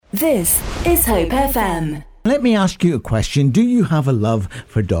This is Hope FM. Let me ask you a question. Do you have a love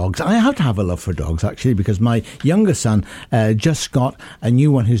for dogs? I have to have a love for dogs, actually, because my youngest son just got a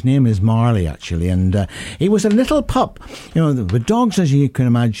new one whose name is Marley, actually. And he was a little pup. You know, the dogs, as you can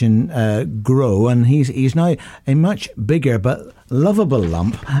imagine, grow. And he's now a much bigger but lovable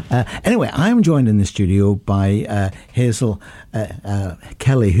lump. Anyway, I'm joined in the studio by Hazel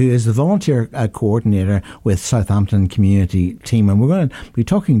Kelly, who is the volunteer coordinator with Southampton Community Team. And we're going to be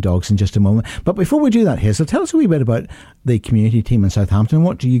talking dogs in just a moment. But before we do that, Hazel, tell us a wee bit about the community team in Southampton.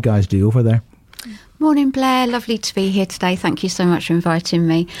 What do you guys do over there? Morning, Blair. Lovely to be here today. Thank you so much for inviting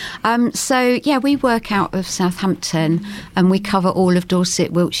me. We work out of Southampton and we cover all of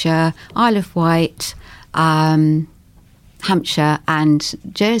Dorset, Wiltshire, Isle of Wight, Hampshire and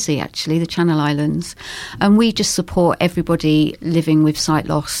Jersey, actually, the Channel Islands. And we just support everybody living with sight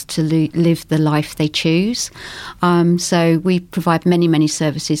loss to live the life they choose. So we provide many, many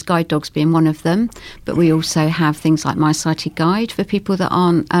services, guide dogs being one of them. But we also have things like My Sighted Guide for people that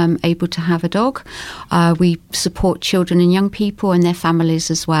aren't able to have a dog. We support children and young people and their families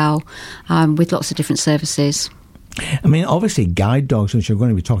as well, with lots of different services. I mean, obviously, guide dogs, which you're going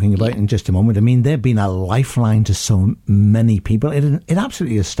to be talking about in just a moment, I mean, they've been a lifeline to so many people. It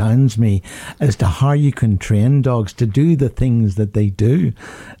absolutely astounds me as to how you can train dogs to do the things that they do.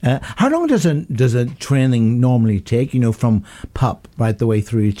 How long does a training normally take, you know, from pup right the way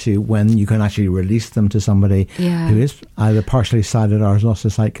through to when you can actually release them to somebody who is either partially sighted or has lost their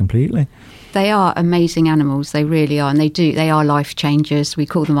sight completely? They are amazing animals. They really are. And they are life changers. We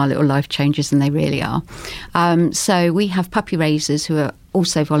call them our little life changers, and they really are. So we have puppy raisers who are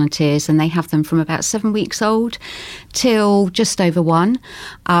also volunteers, and they have them from about 7 weeks old till just over 1.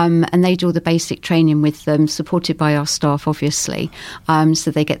 And they do all the basic training with them, supported by our staff, obviously.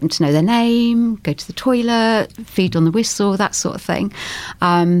 So they get them to know their name, go to the toilet, feed on the whistle, that sort of thing.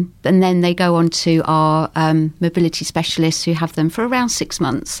 And then they go on to our mobility specialists who have them for around 6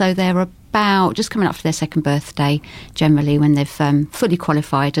 months. So they're about just coming up for their second birthday, generally, when they've fully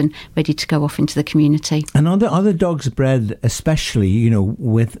qualified and ready to go off into the community. And are the dogs bred, especially, you know,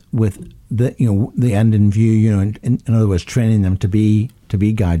 with the, you know, the end in view, you know, in other words, training them to be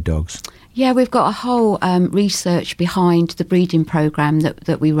guide dogs? Yeah, we've got a whole research behind the breeding programme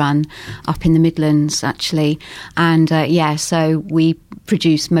that we run up in the Midlands, actually. And so we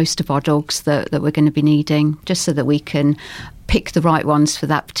produce most of our dogs that we're going to be needing, just so that we can pick the right ones for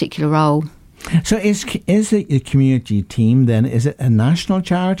that particular role. So is it a community team then? Is it a national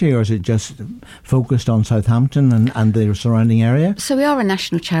charity, or is it just focused on Southampton and the surrounding area? So we are a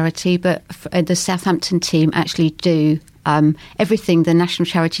national charity, but the Southampton team actually do everything the national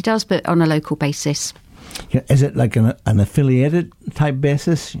charity does, but on a local basis. Is it like an affiliated type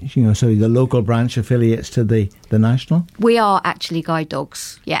basis? You know, so the local branch affiliates to the national? We are actually guide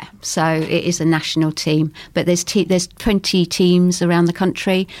dogs, yeah. So it is a national team, but there's 20 teams around the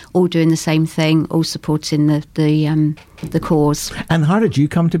country, all doing the same thing, all supporting the cause. And how did you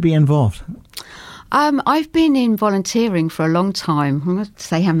come to be involved? I've been in volunteering for a long time. I'm going to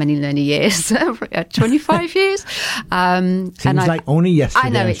say how many years? 25 years. Seems like only yesterday. I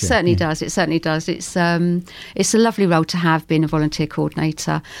know, it certainly does. It certainly does. It's a lovely role to have, being a volunteer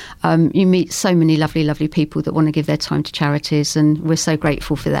coordinator. You meet so many lovely, lovely people that want to give their time to charities, and we're so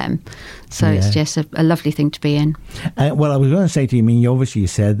grateful for them. So it's just a lovely thing to be in. Well, I was going to say to you, I mean, you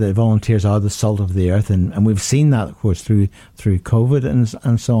said that volunteers are the salt of the earth, and we've seen that, of course, through COVID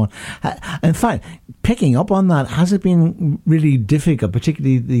and so on. In fact, picking up on that, has it been really difficult,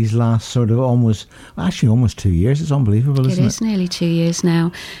 particularly these last sort of almost 2 years? It's unbelievable, isn't it? It is nearly 2 years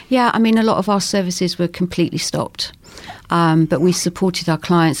now. Yeah, I mean, a lot of our services were completely stopped. But we supported our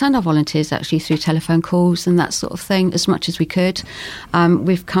clients and our volunteers actually through telephone calls and that sort of thing as much as we could.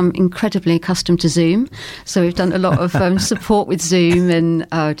 We've come incredibly accustomed to Zoom, so we've done a lot of support with Zoom. And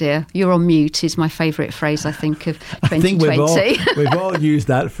oh dear, you're on mute is my favourite phrase, I think, of 2020. I think we've all used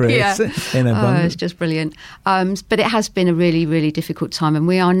that phrase in abundance. It's just brilliant. But it has been a really, really difficult time, and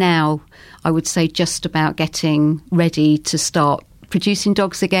we are now, I would say, just about getting ready to start producing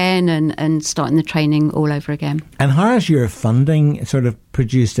dogs again and starting the training all over again. And how is your funding sort of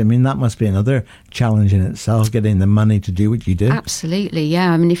produced? I mean, that must be another challenge in itself, getting the money to do what you do. Absolutely,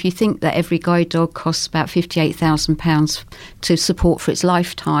 yeah. I mean, if you think that every guide dog costs about £58,000 to support for its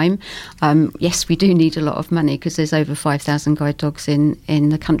lifetime, yes, we do need a lot of money because there's over 5,000 guide dogs in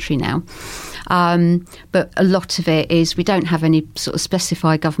the country now. But a lot of it is we don't have any sort of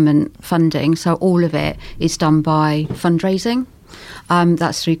specified government funding, so all of it is done by fundraising.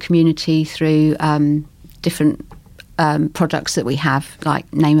 That's through community, through different products that we have,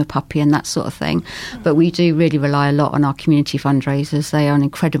 like Name a Puppy and that sort of thing. But we do really rely a lot on our community fundraisers. They are an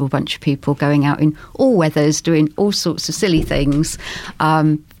incredible bunch of people going out in all weathers, doing all sorts of silly things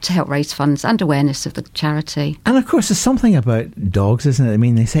to help raise funds and awareness of the charity. And of course, there's something about dogs, isn't it? I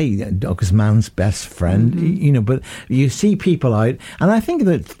mean, they say a dog is man's best friend, you know, but you see people out, and I think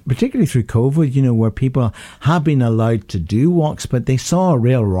that particularly through COVID, you know, where people have been allowed to do walks, but they saw a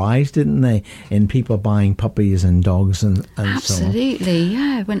real rise, didn't they, in people buying puppies and dogs and Absolutely, so on.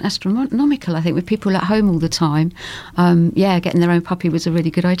 yeah. It went astronomical, I think, with people at home all the time. Getting their own puppy was a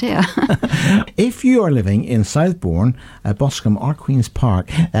really good idea. If you are living in Southbourne, Boscombe or Queen's Park,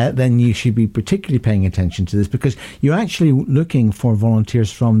 then you should be particularly paying attention to this, because you're actually looking for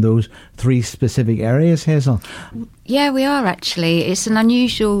volunteers from those 3 specific areas, Hazel. Yeah, we are actually. It's an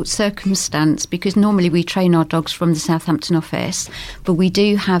unusual circumstance because normally we train our dogs from the Southampton office, but we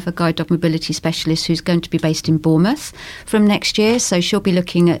do have a guide dog mobility specialist who's going to be based in Bournemouth from next year. So she'll be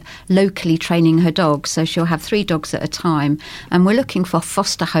looking at locally training her dogs. So she'll have 3 dogs at a time. And we're looking for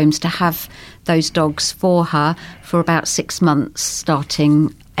foster homes to have those dogs for her for about 6 months,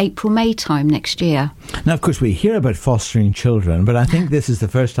 starting April, May time next year. Now, of course, we hear about fostering children, but I think this is the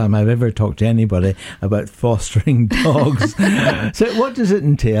first time I've ever talked to anybody about fostering dogs. So what does it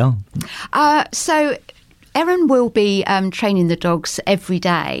entail? So Erin will be training the dogs every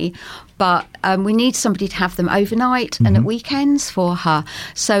day, but we need somebody to have them overnight and at weekends for her.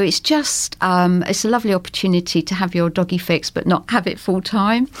 So it's just, it's a lovely opportunity to have your doggy fix, but not have it full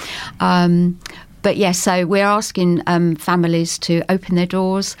time. But yes, so we're asking families to open their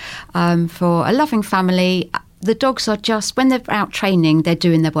doors for a loving family. The dogs are just, when they're out training, they're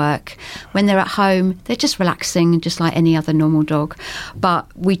doing their work. When they're at home, they're just relaxing, just like any other normal dog. But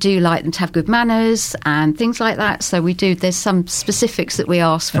we do like them to have good manners and things like that. So we do, there's some specifics that we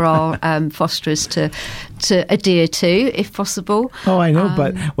ask for our fosterers to adhere to, if possible. Oh, I know,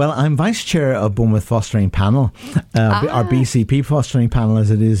 but, well, I'm vice chair of Bournemouth Fostering Panel, our BCP Fostering Panel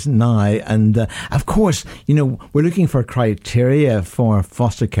as it is now. And, of course, you know, we're looking for criteria for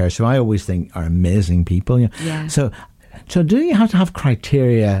foster care. So I always think are amazing people. You know? Yeah. So do you have to have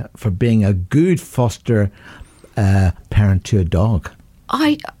criteria for being a good foster parent to a dog?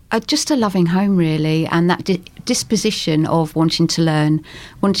 Just a loving home, really, and that disposition of wanting to learn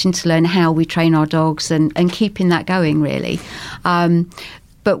how we train our dogs and keeping that going, really.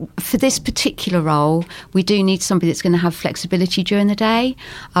 But for this particular role, we do need somebody that's going to have flexibility during the day,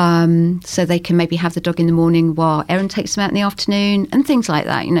 so they can maybe have the dog in the morning while Erin takes them out in the afternoon and things like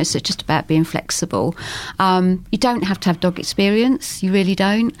that. You know, so it's just about being flexible. You don't have to have dog experience, you really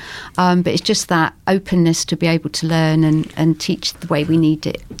don't, but it's just that openness to be able to learn and teach the way we need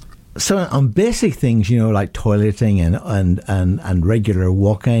it. So on basic things, you know, like toileting and regular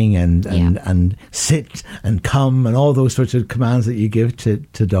walking and sit and come and all those sorts of commands that you give to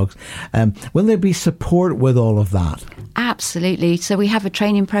dogs, will there be support with all of that? Absolutely. So we have a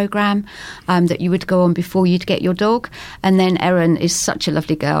training program that you would go on before you'd get your dog. And then Erin is such a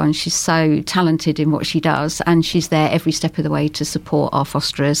lovely girl and she's so talented in what she does. And she's there every step of the way to support our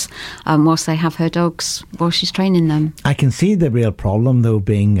fosterers whilst they have her dogs while she's training them. I can see the real problem, though,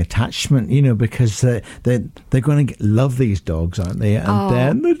 being attachment, you know, because they're going to love these dogs, aren't they? And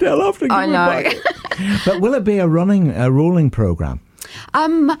then they'll have to give it back. But will it be a rolling program?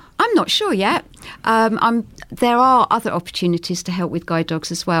 I'm not sure yet. There are other opportunities to help with guide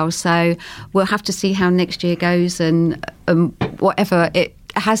dogs as well, so we'll have to see how next year goes and whatever it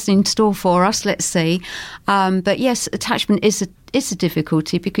has in store for us. Let's see. But yes, attachment is a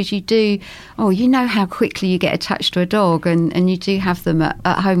difficulty because you know how quickly you get attached to a dog and you do have them at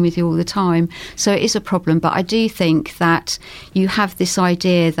home with you all the time. So it is a problem. But I do think that you have this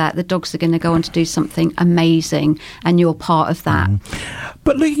idea that the dogs are going to go on to do something amazing and you're part of that.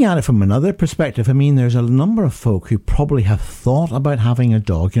 But looking at it from another perspective, I mean, there's a number of folk who probably have thought about having a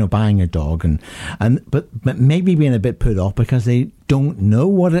dog, you know, buying a dog, but maybe being a bit put off because they don't know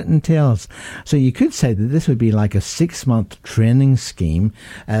what it entails. So you could say that this would be like a 6-month training scheme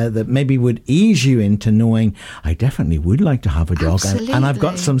that maybe would ease you into knowing I definitely would like to have a dog and I've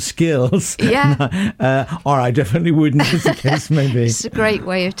got some skills. Yeah. Or I definitely wouldn't, as the case may be. It's a great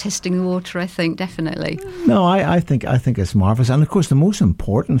way of testing the water, I think, definitely. No, I think it's marvellous. And of course, the most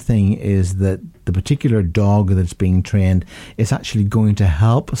important thing is that the particular dog that's being trained is actually going to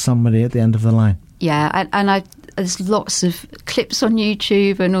help somebody at the end of the line. Yeah, and there's lots of clips on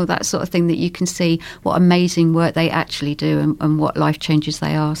YouTube and all that sort of thing that you can see what amazing work they actually do and what life changes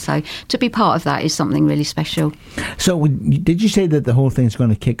they are. So to be part of that is something really special. So did you say that the whole thing's going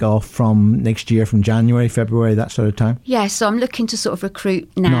to kick off from next year, from January, February, that sort of time? Yeah, so I'm looking to sort of recruit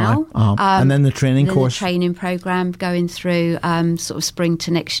now. And then the training course? The training programme going through sort of spring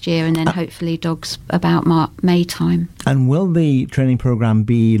to next year, and then hopefully dogs about May time. And will the training programme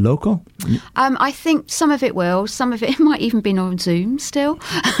be local? I think some of it will. Some of it might even be on Zoom still.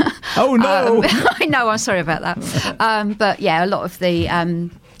 Oh, no! I know, I'm sorry about that. But yeah, a lot of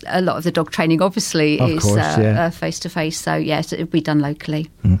the dog training obviously is face-to-face. So yes, it'll be done locally.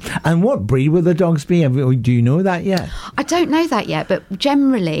 And what breed will the dogs be? Do you know that yet? I don't know that yet, but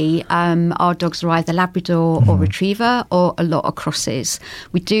generally our dogs are either Labrador or Retriever, or a lot of crosses.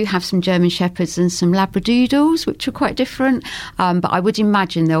 We do have some German Shepherds and some Labradoodles, which are quite different. But I would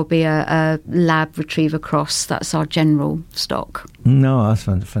imagine there'll be a Lab Retriever cross. That's our general stock. No, that's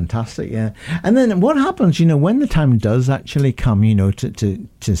fantastic, yeah. And then what happens, when the time does actually come,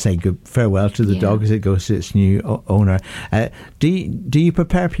 to say good farewell to the dog as it goes to its new owner, do you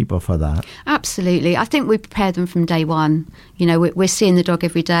prepare people for that? Absolutely. I think we prepare them from day one. We're seeing the dog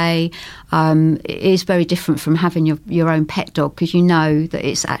every day. It is very different from having your own pet dog, because you know that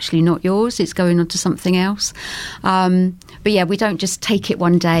it's actually not yours, it's going on to something else. But yeah, we don't just take it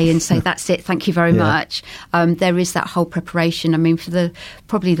one day and say, that's it, thank you very much. There is that whole preparation. I mean, for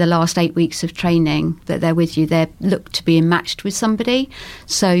probably the last 8 weeks of training that they're with you, they're looked to being matched with somebody.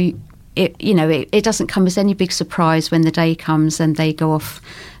 So it doesn't come as any big surprise when the day comes and they go off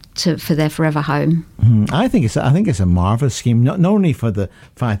for their forever home. I think it's a marvellous scheme, not only for the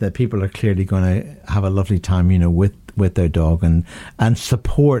fact that people are clearly going to have a lovely time, with their dog and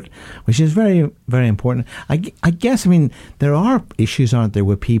support, which is very, very important. I guess, there are issues, aren't there,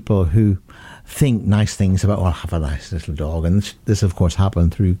 with people who think nice things about, I have a nice little dog, and this of course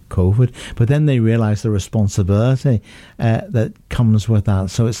happened through COVID, but then they realise the responsibility that comes with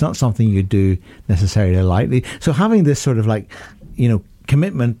that. So it's not something you do necessarily lightly. So having this sort of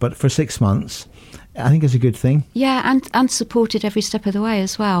commitment, but for 6 months, I think is a good thing. Yeah, and supported every step of the way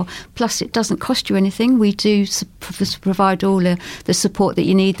as well. Plus, it doesn't cost you anything. We do provide all the support that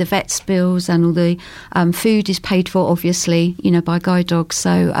you need. The vet's bills and all the food is paid for, obviously, by Guide Dogs.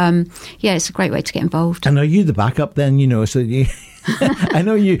 So, it's a great way to get involved. And are you the backup then, so you... I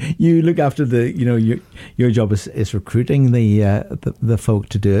know you look after your job is recruiting the folk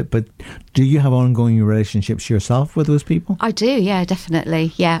to do it, but do you have ongoing relationships yourself with those people? I do, yeah,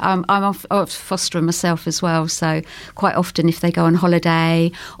 definitely. Yeah, I'm a fosterer myself as well, so quite often if they go on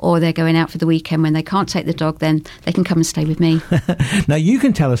holiday or they're going out for the weekend when they can't take the dog, then they can come and stay with me. Now you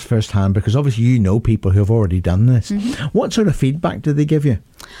can tell us firsthand, because obviously people who have already done this. Mm-hmm. What sort of feedback do they give you?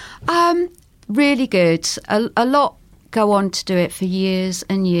 Really good. A lot go on to do it for years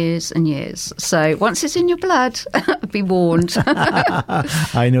and years and years. So once it's in your blood, be warned.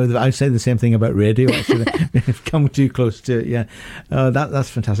 I know that I say the same thing about radio, actually. If come too close to it, yeah. That's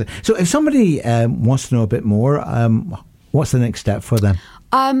fantastic. So if somebody wants to know a bit more, what's the next step for them?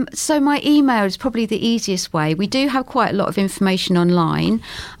 So my email is probably the easiest way. We do have quite a lot of information online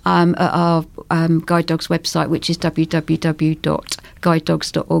at our Guide Dogs website, which is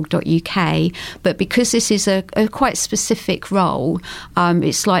www.guidedogs.org.uk. But because this is a quite specific role,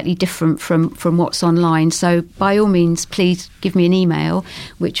 it's slightly different from what's online. So by all means, please give me an email,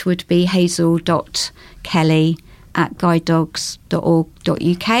 which would be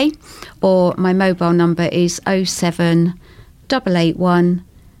hazel.kelly@guidedogs.org.uk, or my mobile number is 07881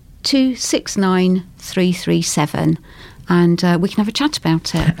 269 337, and we can have a chat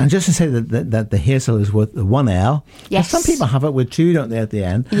about it. And just to say that the Hazel is with one L. Yes. Some people have it with two, don't they, at the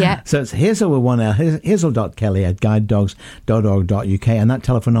end? Yeah. So it's Hazel with one L, hazel.kelly@guidedogs.org.uk, and that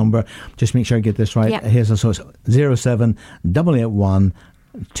telephone number, just make sure I get this right, yep. Hazel, so it's 07881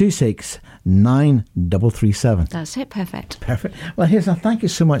 269-337. That's it. Perfect. Well, Hazel, thank you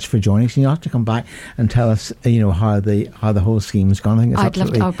so much for joining us. You have to come back and tell us, how the whole scheme's gone. I think I'd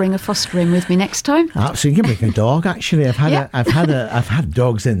love to. I'll bring a foster in with me next time. Absolutely, you can bring a dog. Actually, I've had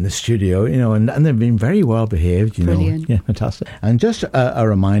dogs in the studio, and they've been very well behaved. Brilliant. Yeah, fantastic. And just a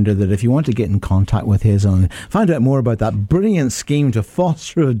reminder that if you want to get in contact with Hazel and find out more about that brilliant scheme to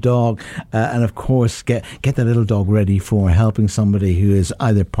foster a dog, and of course get the little dog ready for helping somebody who is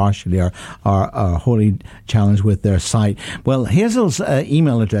either partially or wholly challenged with their sight. Well, Hazel's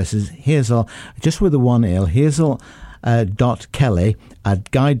email address is Hazel, just with the one L,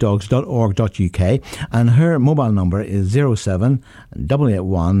 hazel.kelly@guidedogs.org.uk, and her mobile number is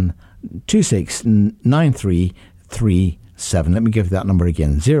 07881 269 337. Let me give you that number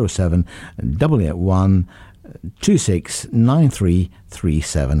again, 07881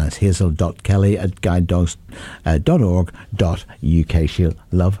 269337. That's hazel.kelly@guidedogs.org.uk. She'll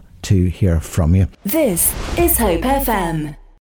love to hear from you. This is Hope FM.